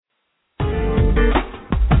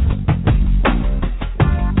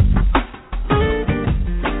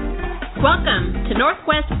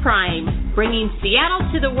bringing Seattle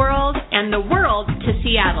to the world and the world to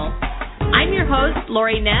Seattle. I'm your host,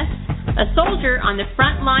 Lori Ness, a soldier on the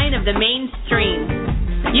front line of the mainstream.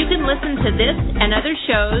 You can listen to this and other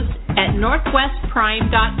shows at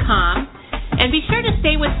northwestprime.com, and be sure to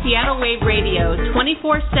stay with Seattle Wave Radio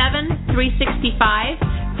 24/7,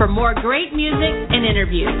 365 for more great music and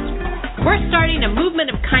interviews. We're starting a movement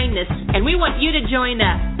of kindness, and we want you to join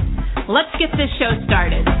us. Let's get this show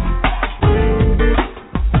started.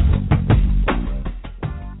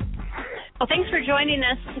 Well, thanks for joining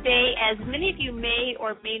us today. As many of you may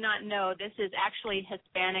or may not know, this is actually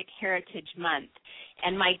Hispanic Heritage Month.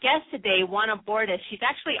 And my guest today, Juana Bordas, she's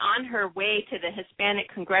actually on her way to the Hispanic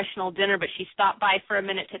Congressional Dinner, but she stopped by for a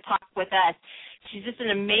minute to talk with us. She's just an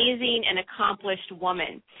amazing and accomplished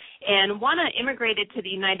woman. And Juana immigrated to the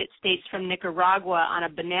United States from Nicaragua on a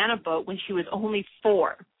banana boat when she was only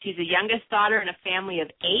 4. She's the youngest daughter in a family of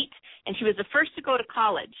 8, and she was the first to go to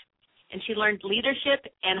college. And she learned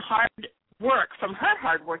leadership and hard work from her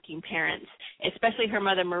hardworking parents, especially her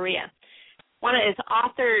mother, Maria. Juana has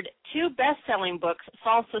authored 2 best-selling books,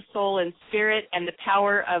 Salsa, Soul, and Spirit, and The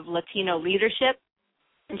Power of Latino Leadership.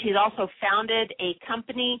 And she's also founded a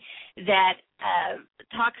company that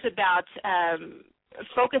talks about,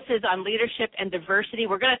 focuses on leadership and diversity.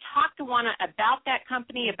 We're going to talk to Juana about that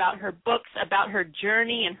company, about her books, about her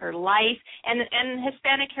journey and her life, and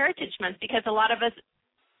Hispanic Heritage Month, because a lot of us,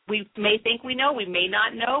 we may think we know, we may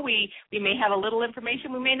not know, we may have a little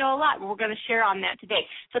information, we may know a lot. We're going to share on that today.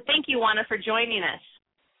 So thank you, Juana, for joining us.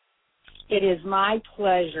 It is my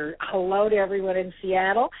pleasure. Hello to everyone in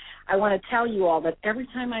Seattle. I want to tell you all that every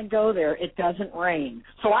time I go there, it doesn't rain.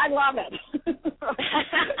 So I love it.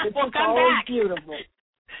 It's well, come always back. Beautiful.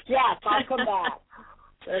 Yes, I'll come back.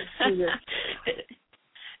 Let's see it.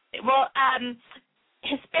 Well,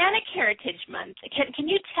 Hispanic Heritage Month. Can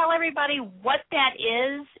you tell everybody what that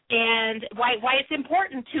is and why it's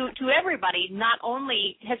important to everybody, not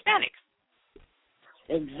only Hispanics?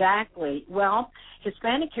 Exactly. Well,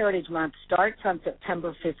 Hispanic Heritage Month starts on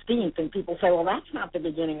September 15th, and people say, well, that's not the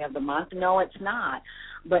beginning of the month. No, it's not.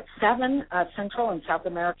 But 7 Central and South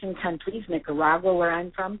American countries, Nicaragua, where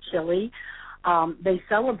I'm from, Chile, they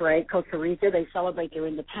celebrate, Costa Rica, they celebrate their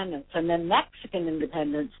independence. And then Mexican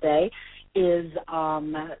Independence Day is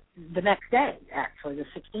the next day, actually, the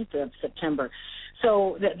 16th of September.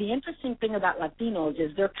 So the interesting thing about Latinos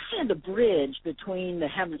is they're kind of the bridge between the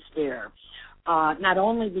hemisphere, not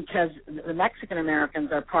only because the Mexican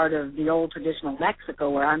Americans are part of the old traditional Mexico,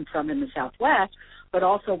 where I'm from in the Southwest, but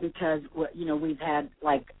also because, you know, we've had,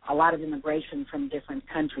 like, a lot of immigration from different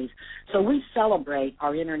countries. So we celebrate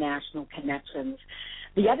our international connections.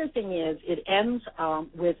 The other thing is it ends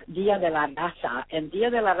with Dia de la Raza, and Dia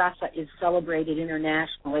de la Raza is celebrated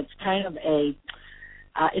international. It's kind of a,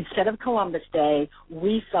 instead of Columbus Day,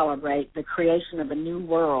 we celebrate the creation of a new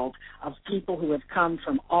world of people who have come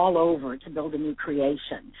from all over to build a new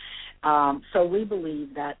creation. So we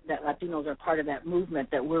believe that Latinos are part of that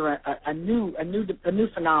movement, that we're a new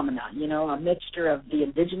phenomenon, you know, a mixture of the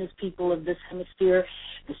indigenous people of this hemisphere,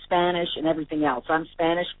 the Spanish, and everything else. I'm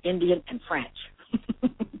Spanish, Indian, and French.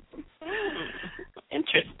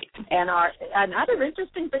 Interesting. And another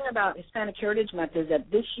interesting thing about Hispanic Heritage Month is that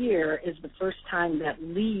this year is the first time that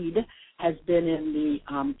lead has been in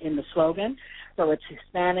the slogan. So it's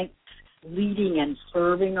Hispanics leading and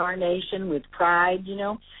serving our nation with pride, you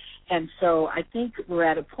know. And so I think we're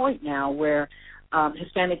at a point now where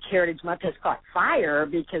Hispanic Heritage Month has caught fire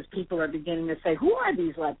because people are beginning to say, who are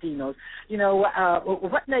these Latinos? You know,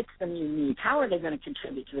 what makes them unique? How are they going to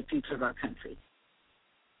contribute to the future of our country?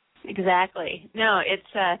 Exactly. No,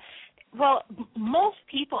 it's, well, most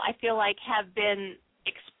people, I feel like, have been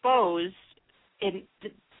exposed to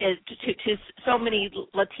so many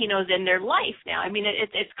Latinos in their life now. I mean,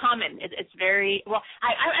 it's common. It's very, well,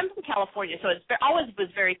 I'm from California, so it's always was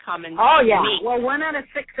very common. Oh, yeah. To me. Well, 1 out of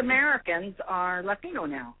 6 Americans are Latino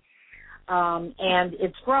now. And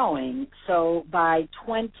it's growing. So by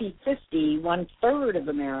 2050, 1/3 of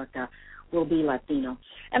America will be Latino.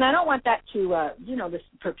 And I don't want that to,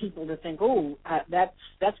 for people to think,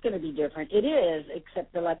 that's going to be different. It is,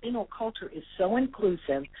 except the Latino culture is so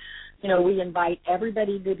inclusive. You know, we invite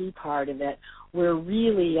everybody to be part of it. We're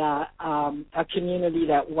really a community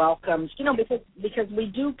that welcomes, you know, because we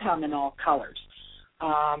do come in all colors.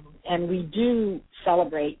 And we do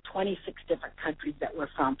celebrate 26 different countries that we're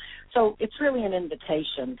from. So it's really an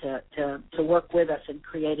invitation to work with us in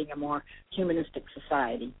creating a more humanistic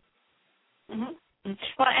society. Mm-hmm.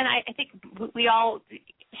 Well, and I think we all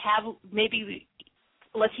have maybe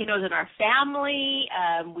Latinos in our family.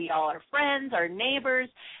 We all are friends, our neighbors.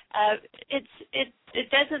 It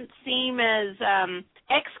doesn't seem as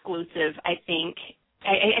exclusive, I think.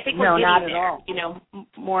 I think we're no, getting not at there, all. you know,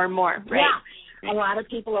 more and more, right? Yeah. A lot of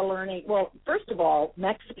people are learning. Well, first of all,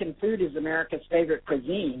 Mexican food is America's favorite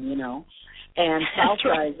cuisine, you know, and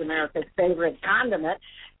salsa is America's favorite condiment.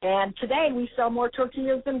 And today we sell more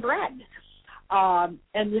tortillas than bread.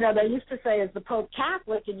 And, you know, they used to say, is the Pope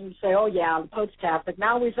Catholic? And you say, oh, yeah, the Pope's Catholic.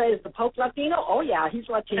 Now we say, is the Pope Latino? Oh, yeah, he's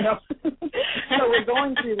Latino. So we're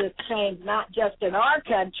going through this change, not just in our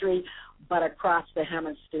country, but across the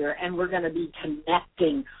hemisphere. And we're going to be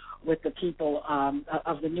connecting with the people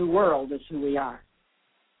of the new world is who we are.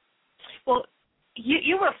 Well,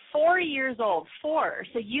 you were 4 years old, 4.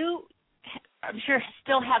 So you, I'm sure,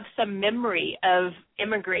 still have some memory of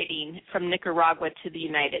immigrating from Nicaragua to the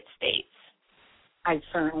United States. I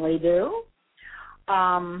certainly do.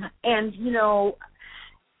 And, you know,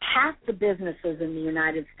 half the businesses in the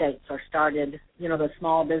United States are started, you know, the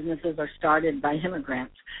small businesses are started by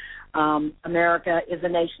immigrants. America is a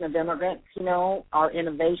nation of immigrants, you know. Our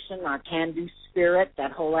innovation, our can-do spirit,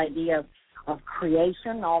 that whole idea of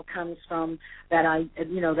creation all comes from that,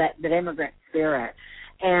 that immigrant spirit.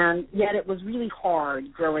 And yet it was really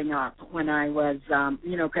hard growing up when I was,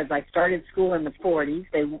 because I started school in the 40s,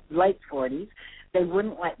 late 40s. They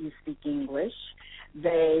wouldn't let you speak English.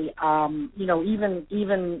 They,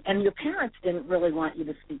 even, and your parents didn't really want you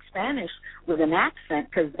to speak Spanish with an accent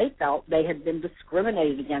because they felt they had been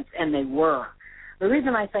discriminated against, and they were. The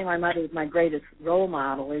reason I say my mother is my greatest role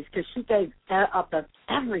model is because she gave up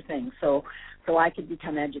everything so I could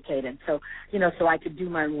become educated, so I could do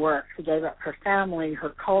my work. She gave up her family,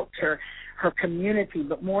 her culture, her community,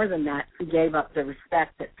 but more than that, she gave up the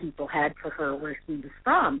respect that people had for her where she was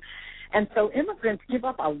from. And so immigrants give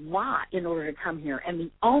up a lot in order to come here, and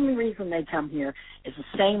the only reason they come here is the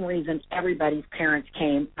same reason everybody's parents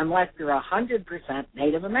came, unless they're 100%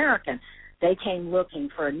 Native American. They came looking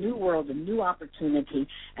for a new world, a new opportunity,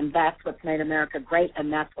 and that's what's made America great,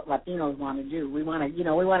 and that's what Latinos want to do. We want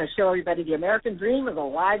to show everybody the American dream is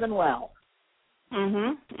alive and well.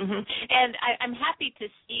 Mhm. Mhm. And I'm happy to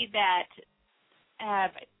see that.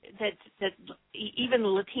 That even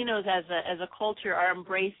Latinos as a culture are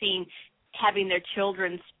embracing having their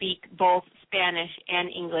children speak both Spanish and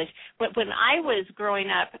English. But when I was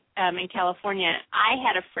growing up in California, I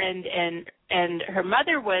had a friend, and her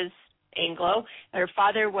mother was Anglo. Her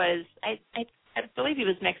father was, I believe he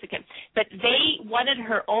was Mexican. But they wanted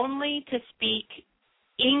her only to speak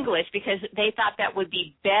English because they thought that would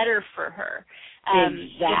be better for her.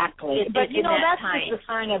 Exactly. But, that's just a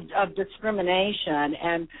sign of discrimination.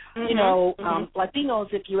 And,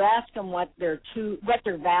 Latinos, if you ask them what their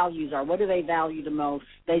values are, what do they value the most,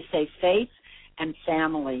 they say faith and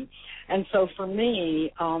family. And so for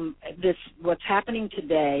me, what's happening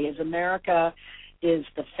today is America is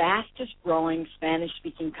the fastest growing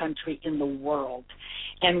Spanish-speaking country in the world.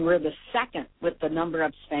 And we're the second with the number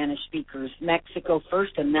of Spanish speakers. Mexico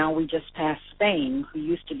first, and now we just passed Spain, who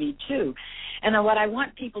used to be 2. And what I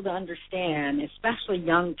want people to understand, especially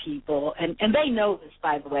young people, and they know this,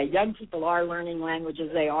 by the way, young people are learning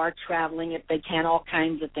languages. They are traveling if they can, all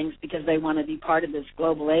kinds of things, because they want to be part of this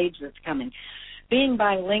global age that's coming. Being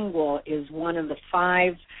bilingual is one of the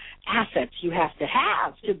 5 assets you have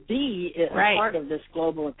to be a part of this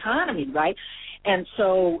global economy, right? And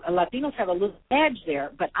so Latinos have a little edge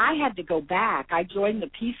there, but I had to go back. I joined the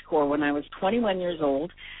Peace Corps when I was 21 years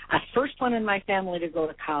old. I was the first one in my family to go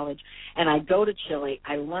to college, and I go to Chile.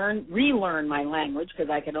 I relearn my language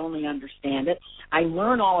because I could only understand it. I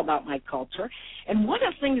learn all about my culture. And one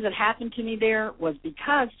of the things that happened to me there was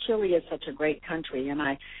because Chile is such a great country, and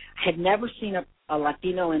I had never seen a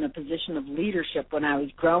Latino in a position of leadership when I was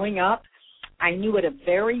growing up. I knew at a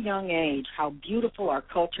very young age how beautiful our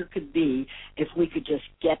culture could be if we could just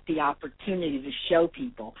get the opportunity to show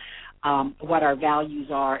people what our values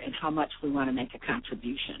are and how much we want to make a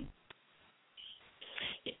contribution.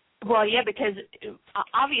 Well, yeah, because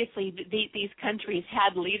obviously these countries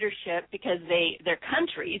had leadership because they're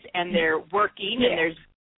countries and they're working, and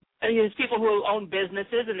there's people who own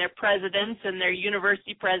businesses, and they're presidents, and they're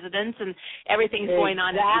university presidents, and everything's going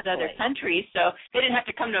on in these other countries. So they didn't have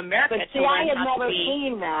to come to America. But see, I had never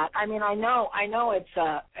seen that. I mean, I know it's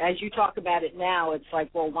as you talk about it now, it's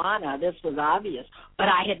like, well, Juana, this was obvious, but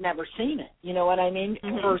I had never seen it. You know what I mean?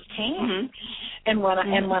 Firsthand. And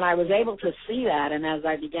when I was able to see that, and as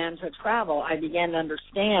I began to travel, I began to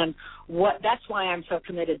understand that's why I'm so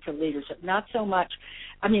committed to leadership. Not so much.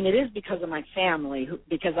 I mean, it is because of my family,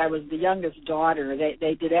 because I was the youngest daughter.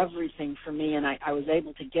 They did everything for me, and I was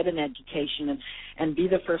able to get an education and be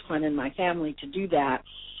the first one in my family to do that.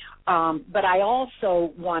 But I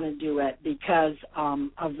also want to do it because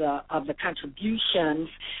of the contributions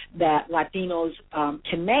that Latinos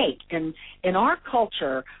can make. And in our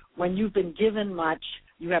culture, when you've been given much,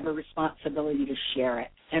 you have a responsibility to share it.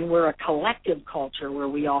 And we're a collective culture where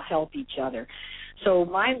we all help each other. So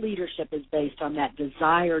my leadership is based on that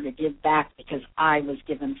desire to give back because I was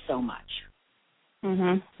given so much.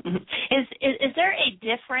 Mm-hmm. Mm-hmm. Is there a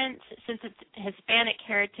difference, since it's Hispanic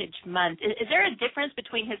Heritage Month, is there a difference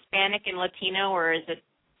between Hispanic and Latino, or is it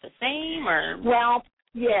the same? Or Well,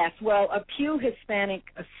 yes. Well, a Pew Hispanic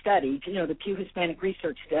study, the Pew Hispanic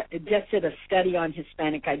Research just did a study on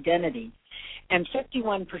Hispanic identity, and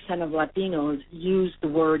 51% of Latinos use the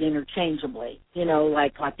word interchangeably,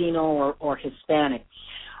 like Latino or Hispanic.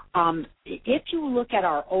 If you look at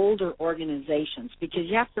our older organizations, because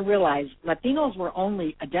you have to realize Latinos were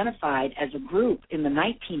only identified as a group in the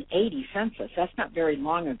 1980 census. That's not very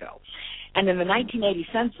long ago. And in the 1980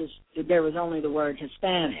 census, there was only the word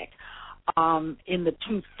Hispanic. In the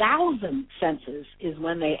 2000 census is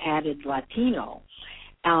when they added Latino.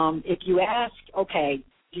 If you ask, okay,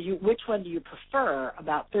 which one do you prefer,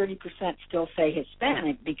 about 30% still say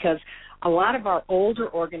Hispanic, because a lot of our older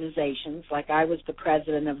organizations, like I was the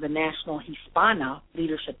president of the National Hispana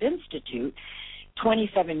Leadership Institute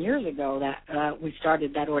 27 years ago, that we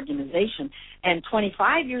started that organization, and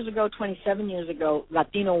 27 years ago,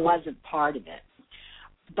 Latino wasn't part of it.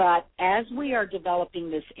 But as we are developing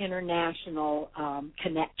this international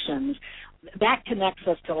connections, that connects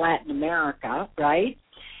us to Latin America, right?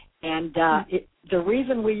 And the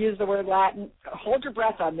reason we use the word Latin, hold your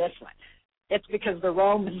breath on this one. It's because the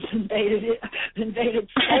Romans invaded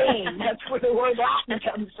Spain. That's where the word Latin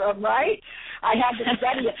comes from, right? I had to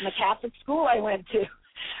study it in the Catholic school I went to.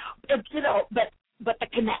 But the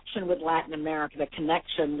connection with Latin America, the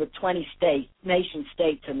connection with 20 nation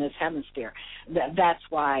states in this hemisphere, that's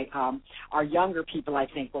why our younger people, I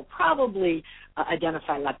think, will probably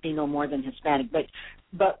identify Latino more than Hispanic.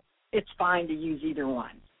 But it's fine to use either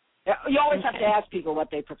one. You always have to ask people what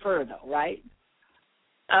they prefer, though, right?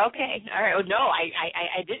 Okay. All right. Oh, no,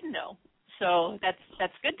 I didn't know. So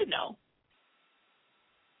that's good to know.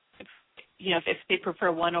 If they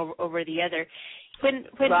prefer one over the other. When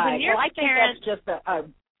your I think parents, that's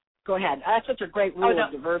just go ahead. That's such a great rule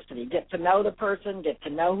of diversity. Get to know the person, get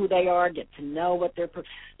to know who they are, get to know what they're,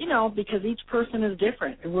 because each person is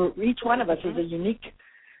different. Each one of us is a unique,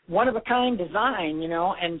 one-of-a-kind design,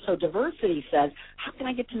 and so diversity says, how can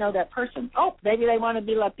I get to know that person? Oh, maybe they want to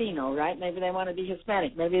be Latino, right? Maybe they want to be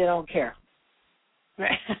Hispanic. Maybe they don't care.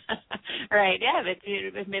 Right. Right, yeah,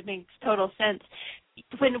 it makes total sense.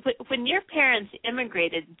 When your parents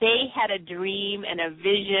immigrated, they had a dream and a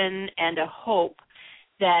vision and a hope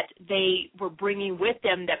that they were bringing with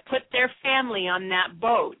them that put their family on that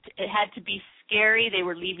boat. It had to be scary. They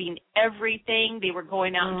were leaving everything. They were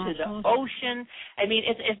going out into the ocean. I mean,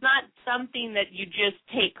 it's not something that you just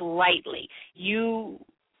take lightly. You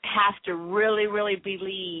have to really, really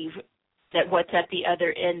believe that what's at the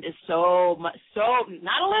other end is so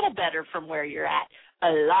not a little better from where you're at, a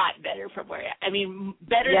lot better from where you're at. I mean,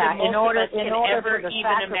 better than most of us can ever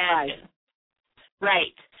even imagine.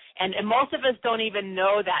 Right. And most of us don't even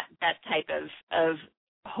know that type of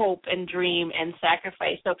hope and dream and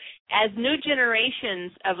sacrifice. So as new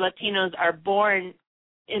generations of Latinos are born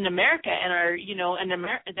in America and are,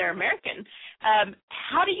 they're American,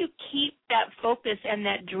 how do you keep that focus and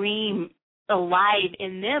that dream alive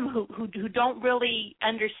in them who don't really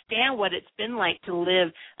understand what it's been like to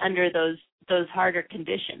live under those harder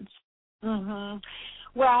conditions? Mm-hmm.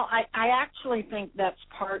 Well, I actually think that's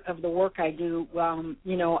part of the work I do.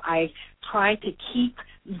 I try to keep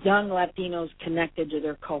young Latinos connected to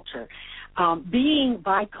their culture. Being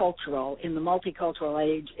bicultural in the multicultural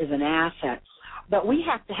age is an asset, but we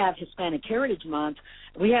have to have Hispanic Heritage Month.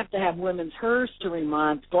 We have to have Women's History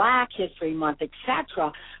Month, Black History Month,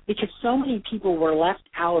 etc., because so many people were left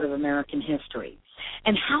out of American history.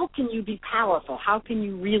 And how can you be powerful? How can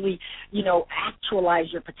you really, actualize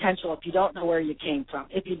your potential if you don't know where you came from,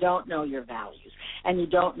 if you don't know your values, and you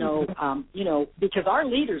don't know, because our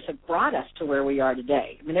leaders have brought us to where we are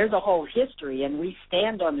today. I mean, there's a whole history, and we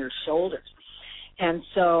stand on their shoulders. And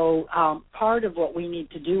so part of what we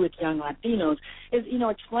need to do with young Latinos is,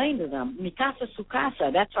 explain to them, mi casa, su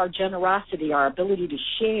casa, that's our generosity, our ability to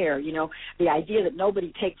share, the idea that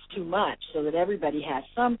nobody takes too much so that everybody has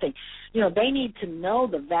something. They need to know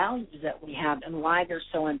the values that we have and why they're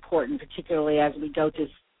so important, particularly as we go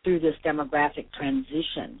through this demographic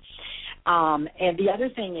transition. And the other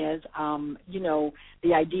thing is,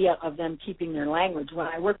 the idea of them keeping their language. When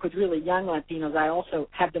I work with really young Latinos, I also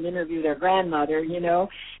have them interview their grandmother,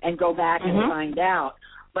 and go back and find out.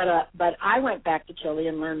 But I went back to Chile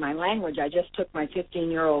and learned my language. I just took my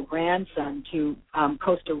 15-year-old grandson to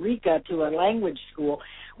Costa Rica to a language school.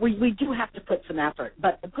 We do have to put some effort.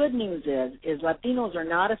 But the good news is Latinos are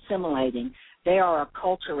not assimilating. They are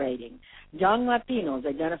acculturating. Young Latinos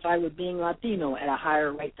identify with being Latino at a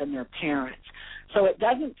higher rate than their parents. So it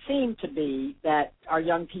doesn't seem to be that our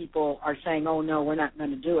young people are saying, oh, no, we're not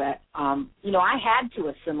going to do it. I had to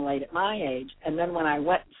assimilate at my age, and then when I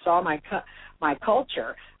went and saw my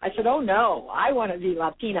culture, I said, oh, no, I want to be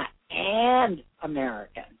Latina and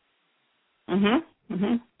American. Mm-hmm.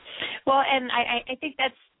 Mm-hmm. Well, and I think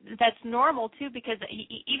that's normal, too, because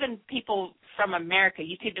even people from America,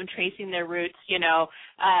 you see them tracing their roots,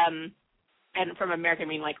 and from America, I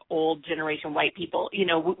mean like old generation white people.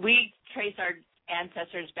 We trace our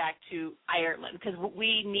ancestors back to Ireland because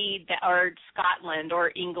we need or Scotland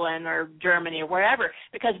or England or Germany or wherever,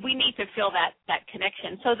 because we need to feel that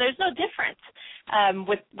connection. So there's no difference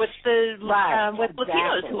with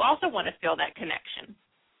Latinos who also want to feel that connection.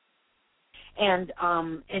 And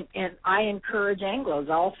I encourage Anglos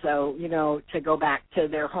also, to go back to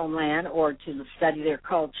their homeland or to study their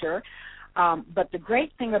culture. But the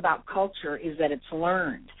great thing about culture is that it's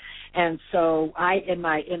learned. And so in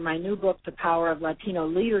my new book, The Power of Latino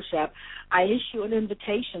Leadership, I issue an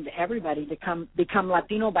invitation to everybody to become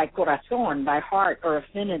Latino by corazón, by heart or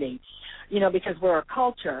affinity, because we're a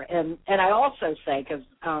culture. And I also say, because,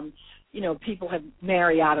 people have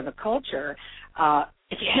married out of the culture,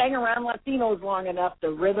 if you hang around Latinos long enough, the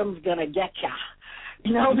rhythm's going to get you,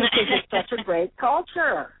 because it's such a great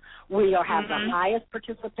culture. We have the highest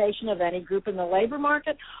participation of any group in the labor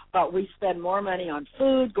market, but we spend more money on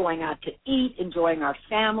food, going out to eat, enjoying our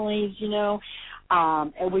families,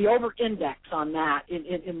 and we over-index on that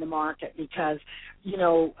in the market because,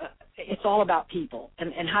 it's all about people.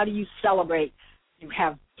 And how do you celebrate? You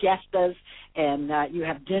have fiestas and you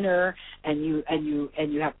have dinner and you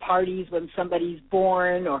have parties when somebody's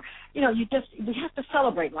born, or we have to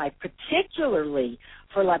celebrate life, particularly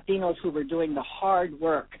for Latinos who were doing the hard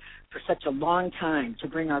work for such a long time to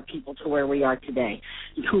bring our people to where we are today,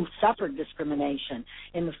 who suffered discrimination.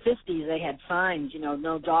 In the 50s, they had signs,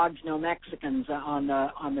 no dogs, no Mexicans on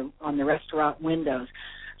the restaurant windows.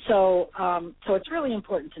 So it's really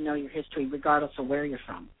important to know your history, regardless of where you're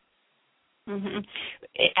from. Mm-hmm.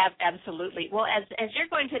 Absolutely. Well, as you're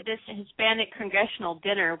going to this Hispanic congressional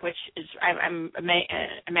dinner, which is I'm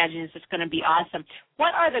imagining is just going to be awesome.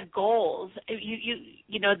 What are the goals?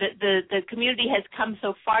 The community has come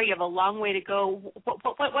so far. You have a long way to go.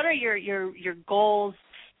 What are your goals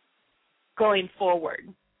going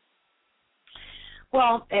forward?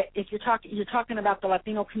 Well, if you're talking about the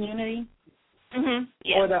Latino community. Mm-hmm.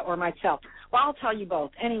 Yeah. Or myself. Well, I'll tell you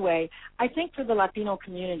both. Anyway, I think for the Latino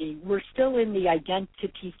community, we're still in the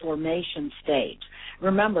identity formation stage.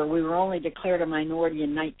 Remember, we were only declared a minority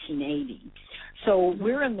in 1980. So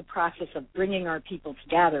we're in the process of bringing our people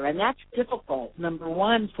together, and that's difficult. Number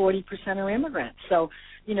one, 40% are immigrants. So,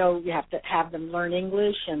 you have to have them learn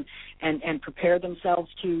English and prepare themselves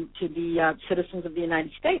to be citizens of the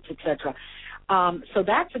United States, et cetera. So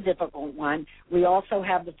that's a difficult one. We also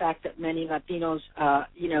have the fact that many Latinos,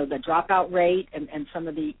 the dropout rate and some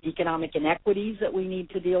of the economic inequities that we need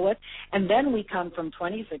to deal with. And then we come from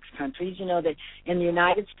 26 countries. That in the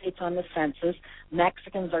United States on the census,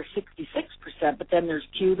 Mexicans are 66%, but then there's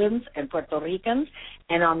Cubans and Puerto Ricans.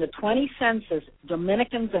 And on the 20 census,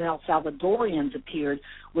 Dominicans and El Salvadorians appeared,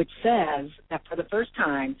 which says that for the first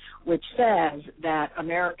time, which says that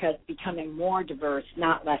America is becoming more diverse,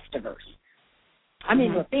 not less diverse. I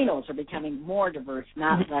mean, Latinos are becoming more diverse,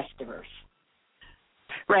 not less diverse.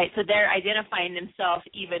 Right. So they're identifying themselves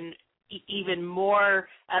even more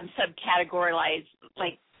subcategorized,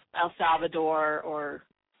 like El Salvador or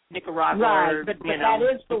Nicaragua. Right. But that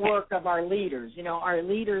is the work of our leaders. Our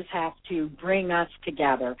leaders have to bring us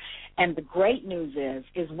together. And the great news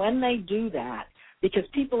is when they do that, because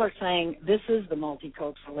people are saying this is the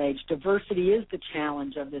multicultural age. Diversity is the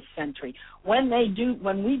challenge of this century. When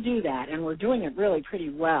we do that, and we're doing it really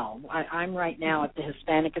pretty well. I'm right now at the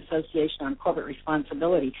Hispanic Association on Corporate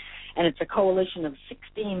Responsibility, and it's a coalition of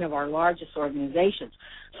 16 of our largest organizations.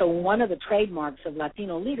 So one of the trademarks of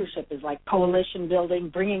Latino leadership is like coalition building,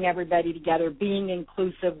 bringing everybody together, being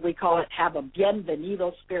inclusive. We call it have a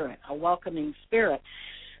bienvenido spirit, a welcoming spirit.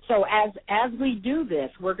 So as we do this,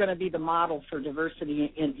 we're going to be the model for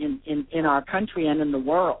diversity in our country and in the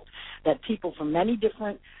world, that people from many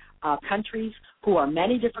different countries who are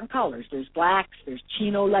many different colors. There's blacks, there's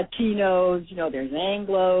Chino Latinos, there's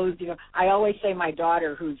Anglos. I always say my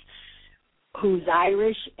daughter, who's who's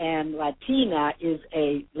Irish and Latina is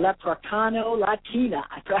a leprechauno Latina,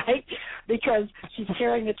 right? Because she's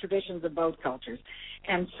carrying the traditions of both cultures.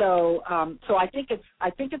 And so I think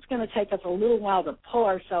it's going to take us a little while to pull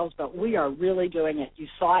ourselves, but we are really doing it. You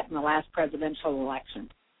saw it in the last presidential election.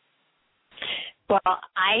 Well,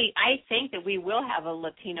 I think that we will have a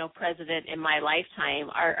Latino president in my lifetime.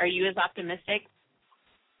 Are you as optimistic?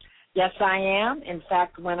 Yes, I am. In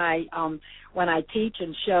fact, when I teach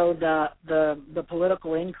and show the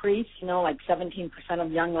political increase, like 17%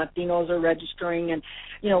 of young Latinos are registering, and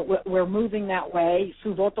we're moving that way.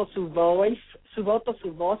 Su voto, su voz. Su voto,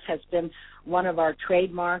 su voz has been one of our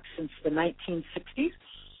trademarks since the 1960s.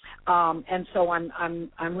 And so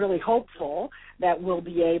I'm really hopeful that we'll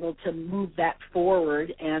be able to move that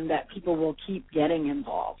forward and that people will keep getting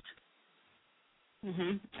involved.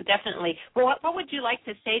 Mm-hmm, definitely. Well, what would you like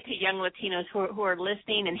to say to young Latinos who are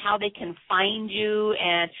listening and how they can find you?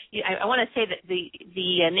 And I want to say that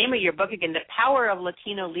the name of your book again, The Power of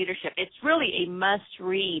Latino Leadership, it's really a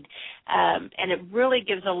must-read, and it really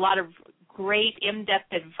gives a lot of great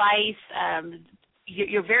in-depth advice.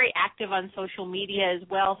 You're very active on social media as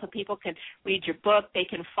well, so people can read your book. They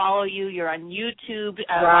can follow you. You're on YouTube.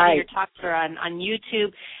 A lot of your talks are on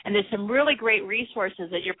YouTube. And there's some really great resources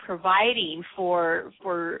that you're providing for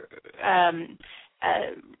young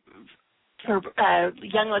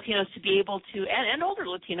Latinos to be able to, and older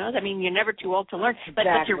Latinos. I mean, you're never too old to learn, but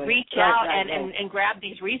to reach out and grab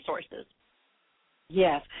these resources.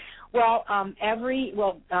 Yes. Well, every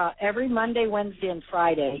Monday, Wednesday, and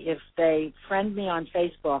Friday, if they friend me on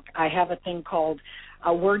Facebook, I have a thing called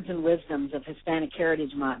Words and Wisdoms of Hispanic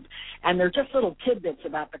Heritage Month. And they're just little tidbits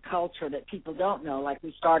about the culture that people don't know. Like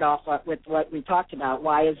we start off with what we talked about.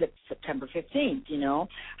 Why is it September 15th,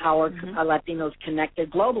 How are Latinos connected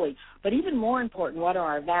globally? But even more important, what are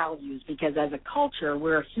our values? Because as a culture,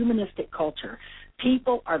 we're a humanistic culture.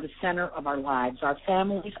 People are the center of our lives, our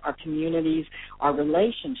families, our communities, our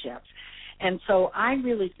relationships. And so I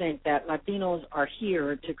really think that Latinos are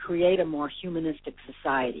here to create a more humanistic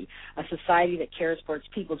society, a society that cares for its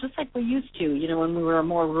people, just like we used to, when we were a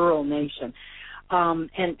more rural nation. And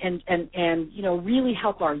really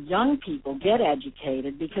help our young people get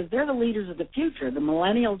educated because they're the leaders of the future. The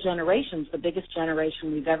millennial generation's the biggest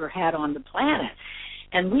generation we've ever had on the planet.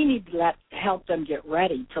 And we need to help them get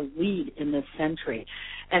ready to lead in this century.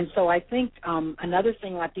 And so I think another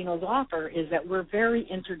thing Latinos offer is that we're very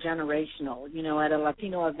intergenerational. At a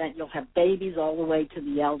Latino event, you'll have babies all the way to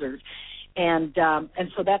the elders. And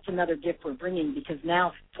so that's another gift we're bringing because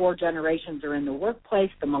now 4 generations are in the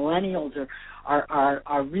workplace. The millennials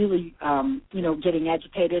are really, getting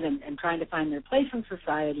educated and trying to find their place in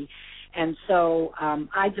society. And so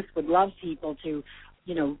I just would love people to,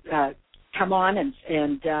 come on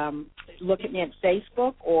and look at me at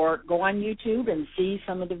Facebook or go on YouTube and see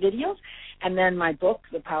some of the videos. And then my book,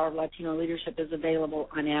 The Power of Latino Leadership, is available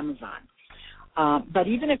on Amazon. But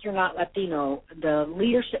even if you're not Latino, the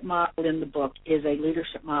leadership model in the book is a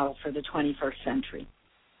leadership model for the 21st century.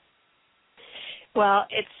 Well,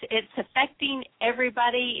 it's affecting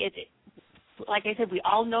everybody. Like I said, we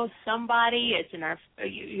all know somebody.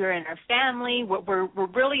 You're in our family. We're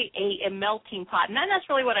really a melting pot, and that's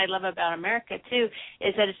really what I love about America too.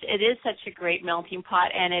 Is that it is such a great melting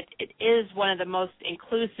pot, and it is one of the most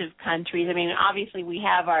inclusive countries. I mean, obviously we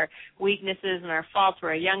have our weaknesses and our faults.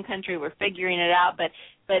 We're a young country. We're figuring it out,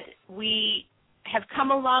 but we have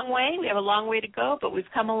come a long way. We have a long way to go, but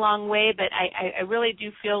we've come a long way. But I really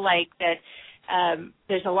do feel like that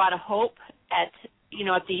there's a lot of hope at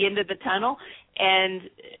the end of the tunnel, and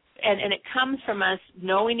it comes from us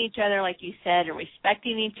knowing each other, like you said, and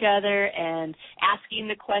respecting each other and asking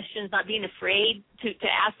the questions, not being afraid to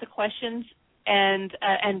ask the questions and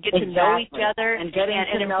get to know each other and getting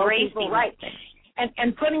to know people, right?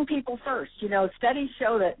 And putting people first. Studies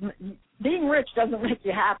show that being rich doesn't make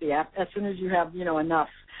you happy as soon as you have enough.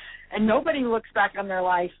 And nobody looks back on their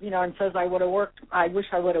life, and says, I wish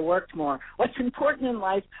I would have worked more. What's important in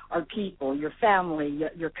life are people, your family,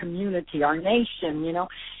 your community, our nation,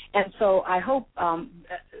 And so I hope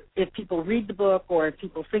if people read the book or if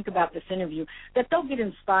people think about this interview, that they'll get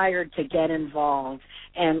inspired to get involved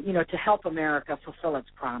and, to help America fulfill its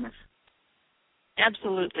promise.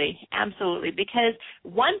 Absolutely, because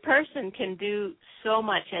one person can do so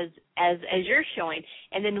much as you're showing,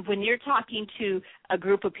 and then when you're talking to a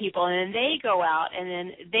group of people, and then they go out, and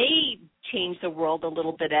then they change the world a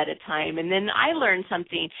little bit at a time, and then I learn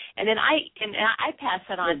something, and then I pass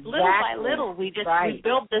it on. Exactly. Little by little. We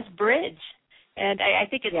build this bridge, and I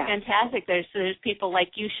think it's fantastic. There's people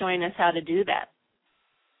like you showing us how to do that.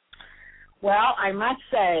 Well, I must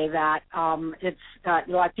say that it's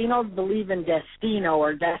Latinos believe in destino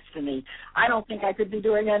or destiny. I don't think I could be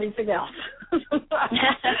doing anything else.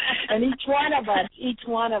 And each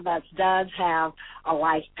one of us does have a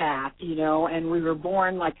life path, and we were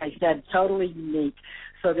born, like I said, totally unique.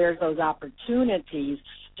 So there's those opportunities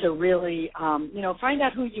to really, find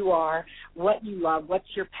out who you are, what you love,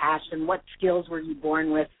 what's your passion, what skills were you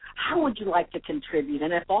born with, how would you like to contribute.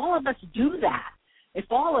 And if all of us do that, if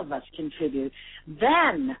all of us contribute,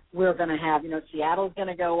 then we're going to have, Seattle's going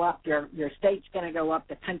to go up, your state's going to go up,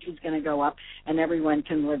 the country's going to go up, and everyone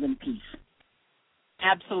can live in peace.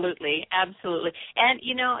 Absolutely, absolutely. And,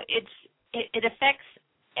 it affects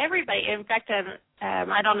everybody. In fact,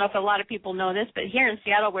 I don't know if a lot of people know this, but here in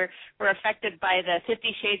Seattle, we're affected by the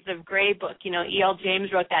 50 Shades of Grey book. E.L.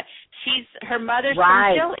 James wrote that. Her mother's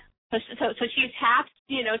from Chile. So she's half,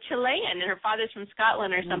 Chilean, and her father's from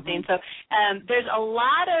Scotland or something. Mm-hmm. So there's a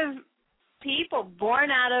lot of people born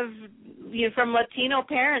out of, from Latino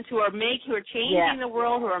parents who are changing the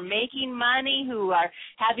world, who are making money, who are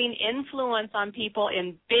having influence on people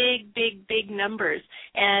in big, big, big numbers.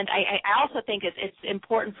 And I also think it's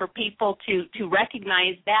important for people to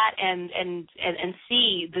recognize that and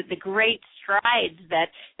see the great strides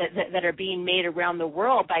that are being made around the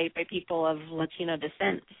world by people of Latino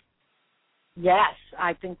descent. Yes,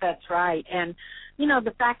 I think that's right. And,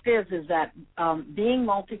 the fact is that being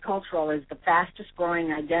multicultural is the fastest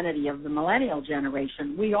growing identity of the millennial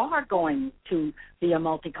generation. We are going to be a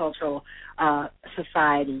multicultural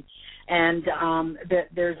society. And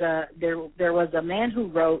there was a man who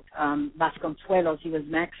wrote, Vasconcelos, he was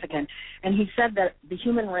Mexican, and he said that the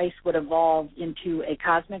human race would evolve into a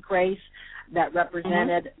cosmic race that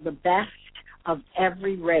represented the best of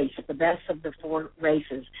every race, the best of the four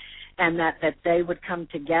races, and that they would come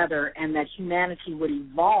together and that humanity would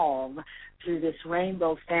evolve through this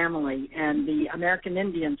rainbow family. And the American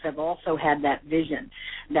Indians have also had that vision,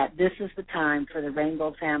 that this is the time for the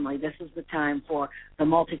rainbow family, this is the time for the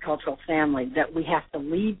multicultural family, that we have to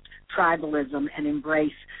leave tribalism and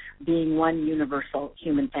embrace being one universal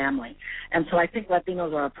human family. And so I think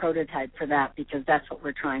Latinos are a prototype for that, because that's what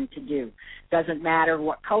we're trying to do. Doesn't matter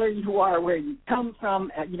what color you are, where you come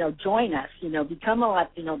from, join us, become a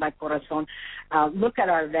Latino by corazón, look at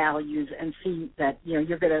our values and see that, you're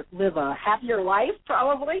going to live a happier life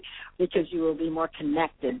probably, because you will be more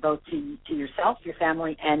connected both to yourself, your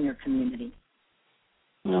family, and your community.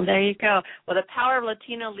 Well, there you go. Well, The Power of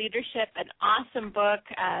Latino Leadership, an awesome book,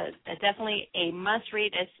 definitely a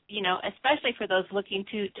must-read, especially for those looking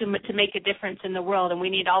to make a difference in the world. And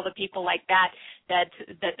we need all the people like that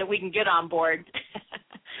we can get on board.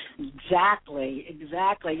 Exactly.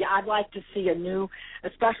 Yeah, I'd like to see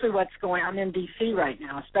especially what's going on in D.C. right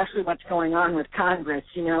now, especially what's going on with Congress.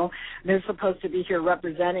 They're supposed to be here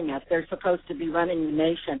representing us. They're supposed to be running the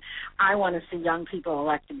nation. I want to see young people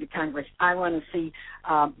elected to Congress. I want to see,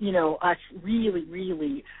 us really,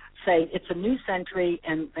 really say it's a new century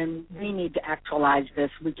and we need to actualize this.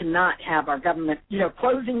 We cannot have our government,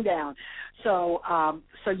 closing down. So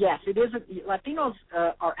yes, it is. Latinos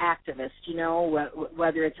are activists,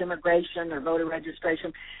 whether it's immigration or voter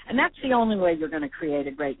registration, and that's the only way you're going to create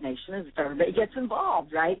a great nation is if everybody gets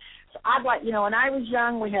involved, right? So I'd like, when I was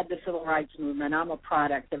young, we had the civil rights movement. I'm a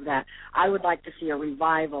product of that. I would like to see a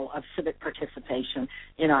revival of civic participation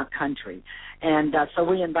in our country, and so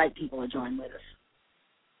we invite people to join with us.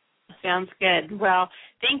 Sounds good. Well,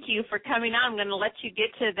 thank you for coming on. I'm going to let you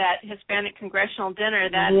get to that Hispanic congressional dinner.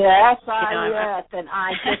 And I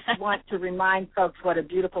just want to remind folks what a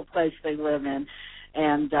beautiful place they live in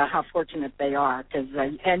and how fortunate they are.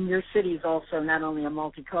 And your city is also not only a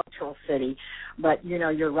multicultural city, but,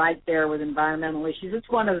 you're right there with environmental issues. It's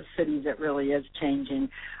one of the cities that really is changing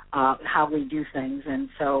how we do things. And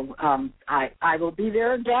so I will be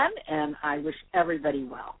there again, and I wish everybody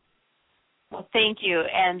well. Well, thank you.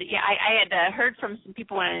 And, I had heard from some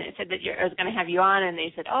people when I said that I was going to have you on, and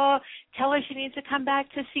they said, tell her she needs to come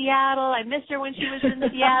back to Seattle. I missed her when she was in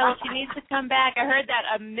Seattle. She needs to come back. I heard that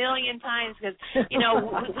a million times because,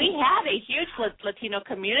 we have a huge Latino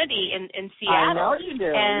community in Seattle. I know you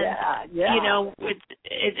do. And, yeah.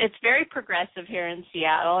 It's very progressive here in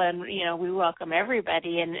Seattle, and, we welcome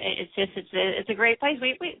everybody. And it's a great place.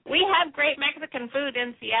 We have great Mexican food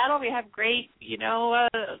in Seattle. We have great,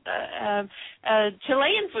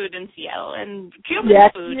 Chilean food in Seattle and Cuban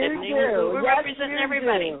food, and we're representing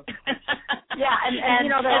everybody. and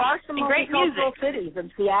there are some multicultural cities,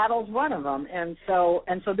 and Seattle's one of them, and so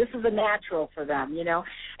this is a natural for them,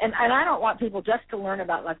 And I don't want people just to learn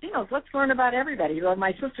about Latinos. Let's learn about everybody.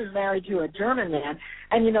 My sister's married to a German man,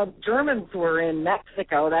 and Germans were in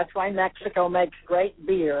Mexico. That's why Mexico makes great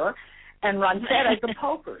beer. and ranchera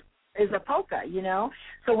is a polka, you know.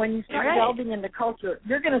 So when you start delving into culture,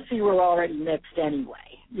 you're going to see we're already mixed anyway.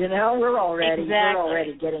 You know, we're already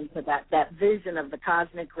getting to that vision of the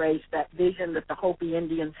cosmic race, that vision that the Hopi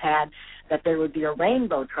Indians had, that there would be a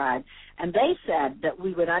rainbow tribe. And they said that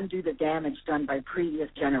we would undo the damage done by previous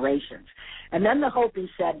generations. And then the Hopi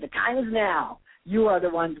said, the time is now. You are the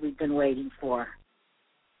ones we've been waiting for.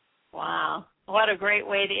 Wow. What a great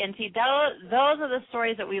way to end. See, those are the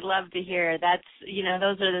stories that we love to hear. That's, you know,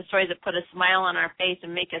 those are the stories that put a smile on our face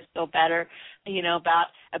and make us feel better, you know,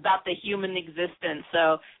 about the human existence.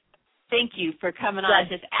 So thank you for coming on.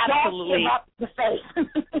 Just absolutely. Don't give up the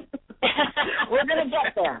faith. We're going to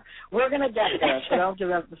get there. We're going to get there, so don't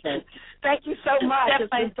give up the faith. Thank you so much. It's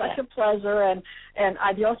been such a pleasure. And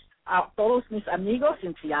adios a todos mis amigos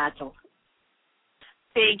in Seattle.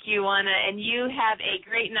 Thank you, Juana, and you have a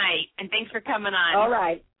great night, and thanks for coming on. All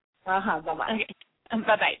right. Bye-bye. Okay.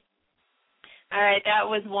 Bye-bye. All right, that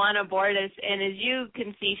was Juana Bordas, and as you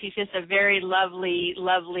can see, she's just a very lovely,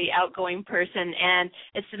 lovely, outgoing person, and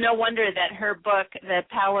it's no wonder that her book, The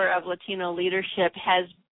Power of Latino Leadership, has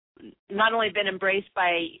not only been embraced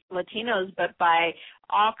by Latinos, but by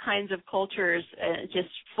all kinds of cultures, just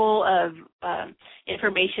full of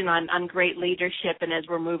information on great leadership, and as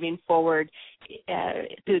we're moving forward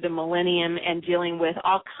through the millennium and dealing with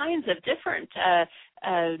all kinds of different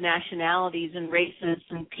nationalities and races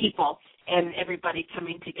and people, and everybody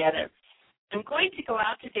coming together. I'm going to go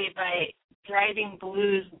out today by Driving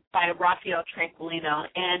Blues by Rafael Tranquilino,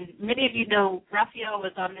 and many of you know Rafael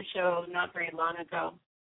was on the show not very long ago.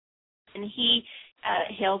 And he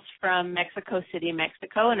hails from Mexico City,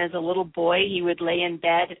 Mexico, and as a little boy, he would lay in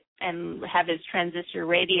bed and have his transistor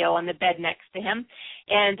radio on the bed next to him.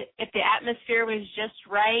 And if the atmosphere was just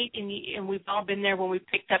right, and we've all been there when we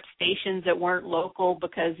picked up stations that weren't local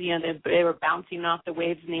because, you know, they were bouncing off the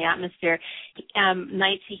waves in the atmosphere,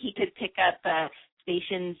 nights he could pick up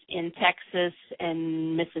stations in Texas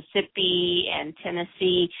and Mississippi and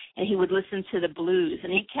Tennessee, and he would listen to the blues,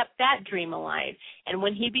 and he kept that dream alive. And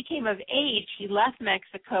when he became of age, he left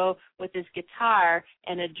Mexico with his guitar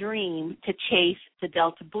and a dream to chase the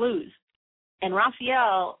Delta blues. And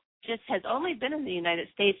Rafael just has only been in the United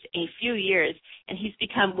States a few years, and he's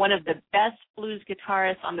become one of the best blues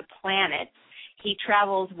guitarists on the planet. He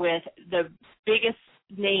travels with the biggest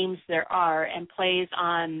names there are and plays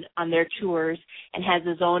on their tours and has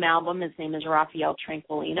his own album. His name is Rafael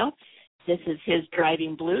Tranquilino. This is his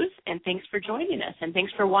Driving Blues, and thanks for joining us. And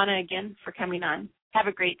thanks for Juana again for coming on. Have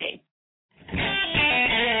a great day.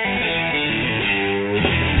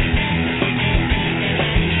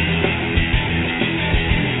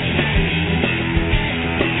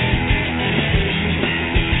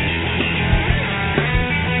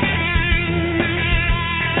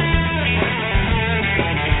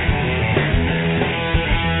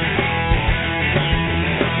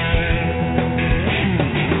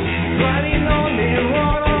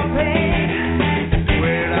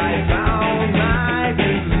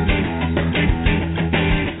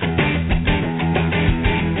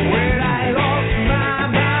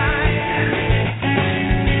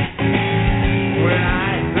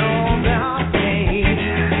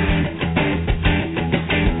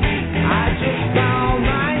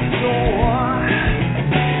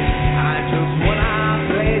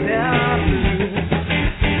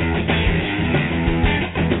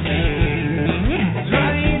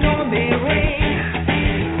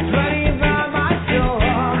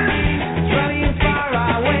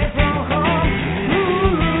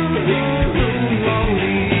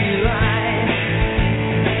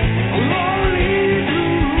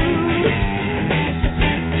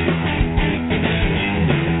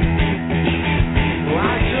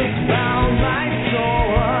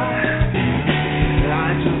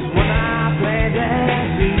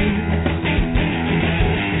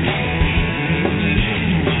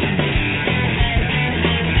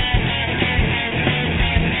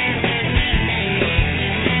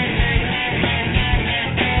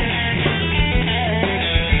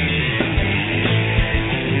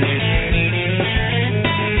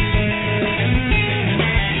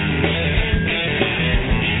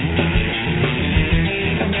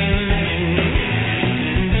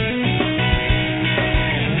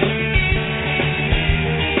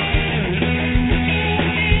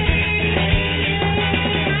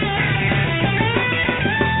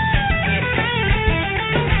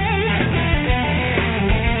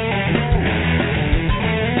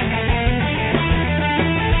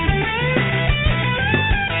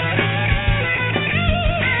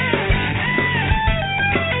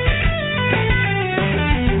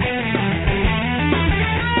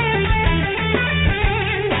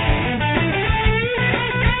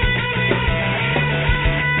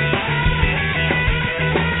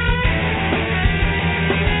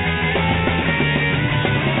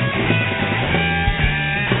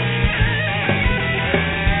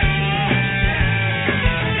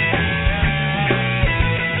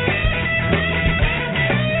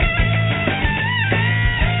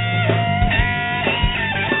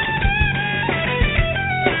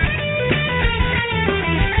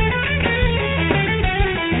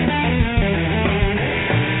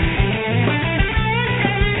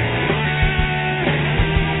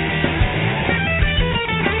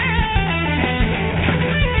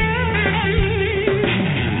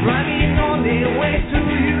 can't wait to